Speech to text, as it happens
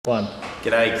One.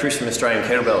 G'day, Chris from Australian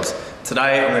Kettlebells.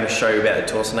 Today I'm going to show you about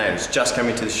the Torsonator. It's just come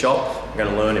into the shop. I'm going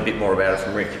to learn a bit more about it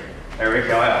from Rick. Hey Rick,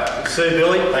 how are you? See you,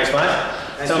 Billy. Thanks mate.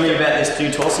 Tell me about this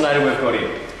new Torsonator we've got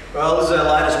here. Well, this is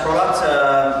our latest product,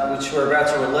 which we're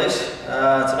about to release.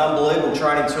 It's an unbelievable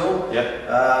training tool. Yep.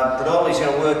 Predominantly it's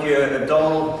going to work your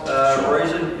abdominal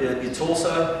region, your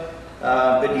torso,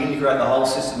 but you integrate the whole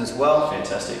system as well.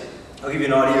 Fantastic. I'll give you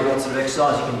an idea of what sort of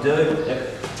exercise you can do.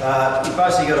 Yep. You've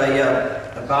basically got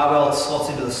a barbell that slots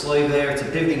into the sleeve there. It's a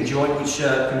pivoting joint which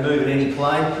can move in any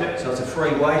plane. Yep. So it's a free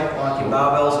weight, like your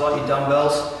barbells, like your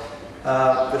dumbbells.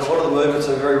 But a lot of the movements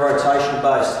are very rotation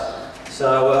based.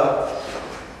 So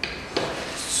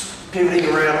pivoting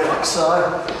around like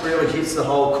so really hits the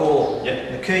whole core.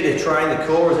 Yep. The key to training the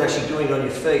core is actually doing it on your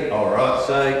feet. Alright.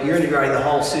 So you're integrating the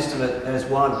whole system as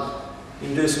one. You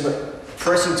can do some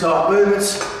pressing type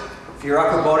movements. For your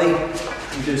upper body,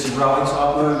 you do some rowing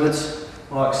type movements,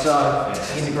 like so.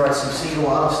 Fantastic. Integrate some single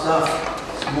arm stuff,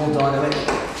 some more dynamic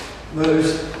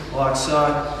moves, like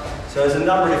so. So there's a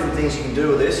number of different things you can do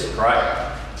with this. Great.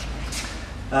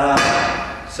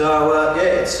 Yeah,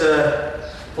 it's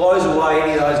blows away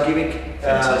any of those gimmick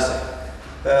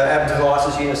ab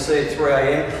devices you're going to see at 3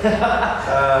 AM.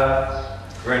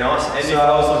 Very nice. And if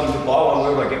I was looking to buy one,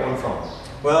 where would I get one from?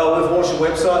 Well, we've launched a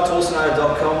website,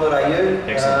 torsonator.com.au.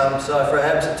 Excellent. So for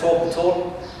abs that talk the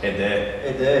talk, Head there.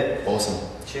 head there. Awesome.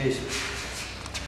 Cheers.